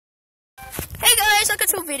welcome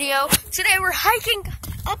to a video. Today we're hiking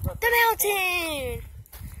up the mountain.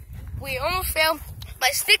 We almost fell. My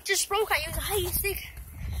stick just broke. I used a hiking stick.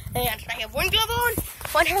 And I have one glove on,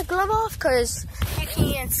 one hand glove off, because you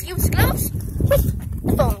can't use gloves with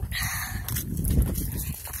the phone.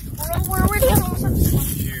 We're already almost up the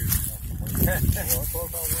mountain.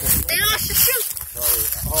 They lost their shoe.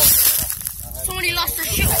 Somebody lost their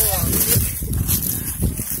shoe.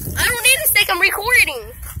 I don't need a stick, I'm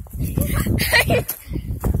recording.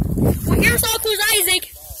 Well, here's all Coos Isaac.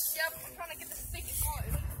 Yep, I'm trying to get the stick.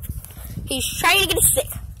 He's trying to get a stick.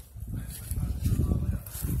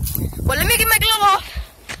 Well, let me get my glove off.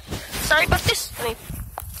 Sorry about this. Okay,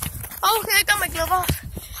 I got my glove off.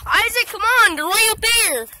 Isaac, come on, they're right up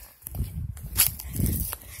there.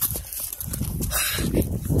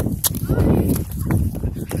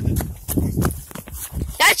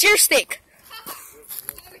 That's your stick.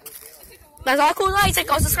 That's all Coos Isaac.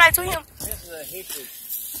 Go subscribe to him.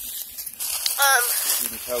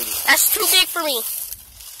 That's too big for me.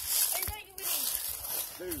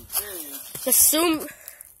 Assume.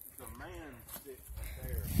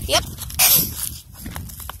 Yep.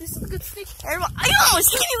 This is a good stick. I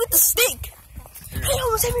almost hit you with the stick. I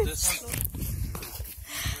almost hit you with the stick.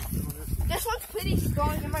 This one's pretty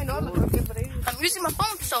strong. It might not look good, but I'm using my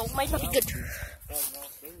phone, so it might not be good.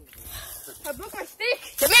 I broke my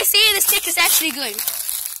stick. Let me see if the stick is actually good.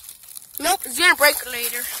 Nope, it's gonna break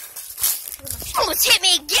later. Almost hit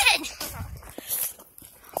me again.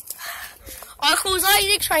 Coos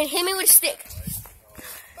Isaac trying to hit me with a stick.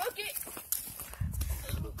 Okay.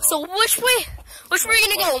 So which way are we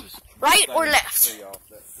gonna go? Right or left?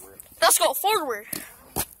 Let's go forward.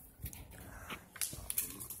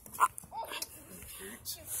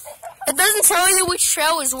 It doesn't tell you which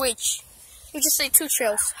trail is which. You just say two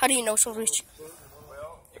trails. How do you know which?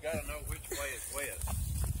 Well, you gotta know which way is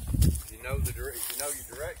west. You know your directions, and you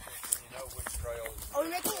know which trail is. Are we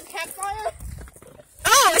making a campfire?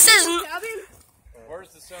 Oh, it says. Cabin? Where's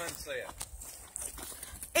the sun set?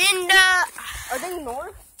 In Are they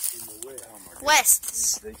north?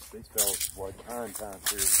 west. These fellas, boy, behind time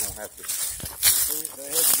here, we're gonna have to.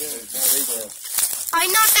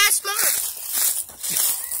 I'm not that smart.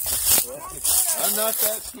 I'm not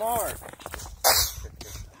that smart.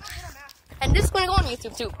 And this is gonna go on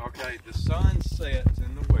YouTube too. Okay, the sun sets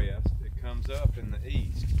in the west. It comes up in the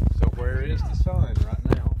east. So where is the sun right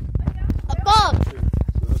now? Above.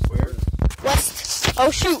 So that's where. West.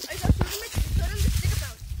 Oh shoot.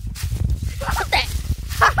 What that?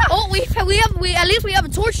 Oh, we at least we have a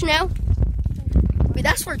torch now. Wait,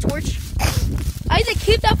 that's for a torch. Isaac,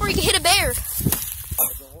 keep that before you can hit a bear.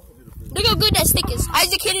 Look how good that stick is.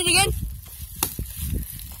 Isaac, hit it again.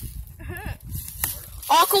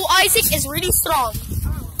 Uncle Isaac is really strong.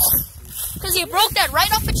 Because he broke that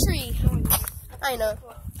right off a tree. I know.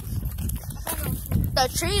 The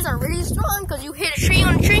trees are really strong because you hit a tree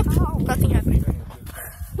on a tree. Nothing happened.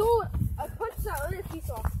 Dude, I punched that other piece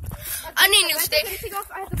off. I need a new stick.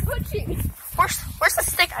 I have to punch it. Where's the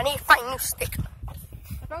stick? I need to find a new stick.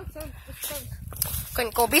 I found some.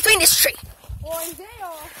 Gonna go between this tree.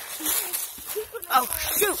 Oh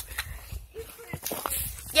shoot.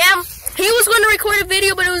 Yeah, he was going to record a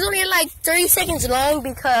video, but it was only like 30 seconds long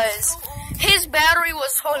because his battery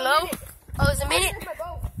was so low. Oh, it was a minute.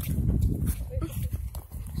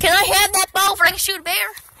 Can I have that ball for I can shoot a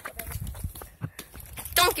bear?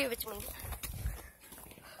 Don't give it to me.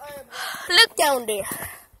 Look down there.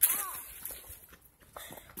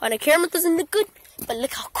 On the camera it doesn't look good, but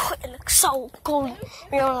look how cool it looks. So cool in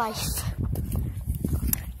real life.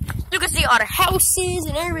 You can see all the houses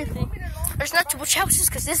and everything. There's not too much houses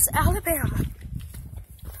because this is Alabama.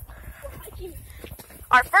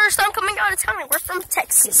 Our first time coming out of town, and we're from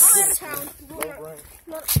Texas. It's not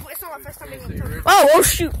my first time being in town. Oh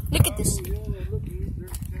shoot. Look at this.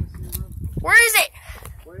 Where is it?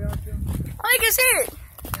 Oh, I can see it.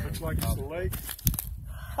 Looks like it's a lake.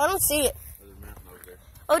 I don't see it. There's a mountain over there.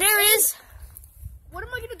 Oh, there it is. What am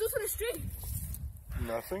I gonna do to this tree?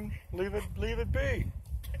 Nothing. Leave it be.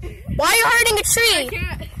 Why are you hurting a tree?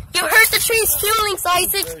 Can't. You hurt the tree's feelings,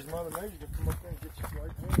 Isaac. There's Mother Nature to come up there and get you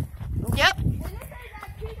right there. Yep.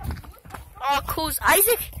 Oh, Coos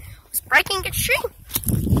Isaac was breaking a tree.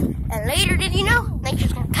 And later, did you know?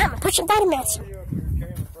 Nature's gonna come and put your bottom at you.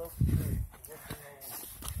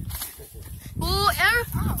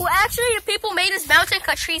 Well, actually, the people made this mountain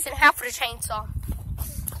cut trees in half with a chainsaw.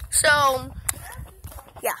 So,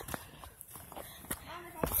 yeah.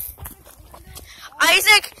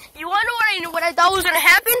 Isaac, you want to know what I thought was going to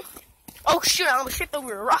happen? Oh, shoot, I almost tripped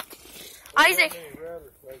over a rock. Isaac.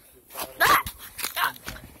 Ah!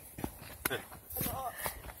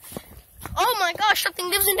 Oh, my God. Oh, something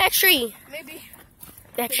lives in that tree. Maybe.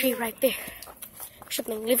 That tree right there.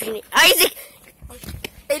 Something lives in it. Isaac!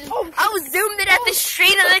 I was zoomed in at this tree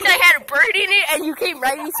and it looked like I had a bird in it and you came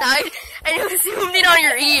right inside and it was zoomed in on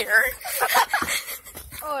your ear.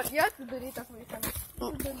 Oh, you have to delete that for me.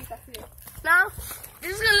 Delete that for you. Now,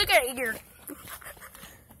 this is gonna look at ear.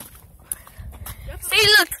 See,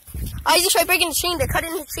 look! Isaac tried breaking the tree, they're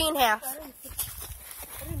cutting the tree in half.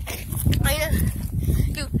 I know.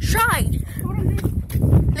 You tried.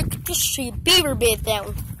 Look at this tree, beaver bit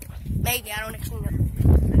down. Maybe, I don't actually know.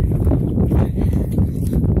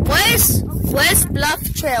 West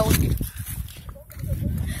Bluff Trail.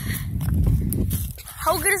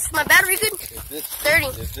 How good is my battery good? 30.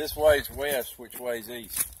 If this way's west, which way's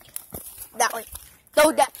east? That way.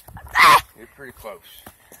 No, that. Ah! You're pretty close.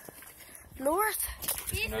 North.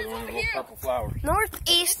 Another one of the little purple flowers. North,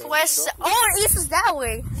 east, west. Oh, east is that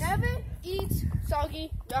way. Never eat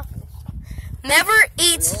soggy waffles. Never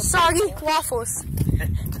eats soggy waffles.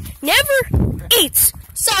 Never eats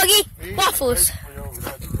soggy waffles.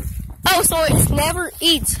 Oh, so it's never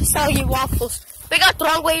eats soggy waffles. We got the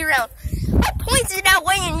wrong way around. I pointed that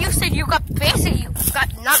way and you said you got basically you got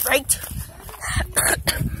not right.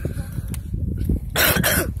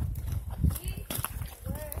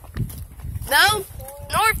 No,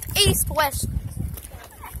 north, east, west.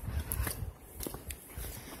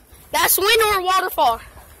 That's Windhorn Waterfall.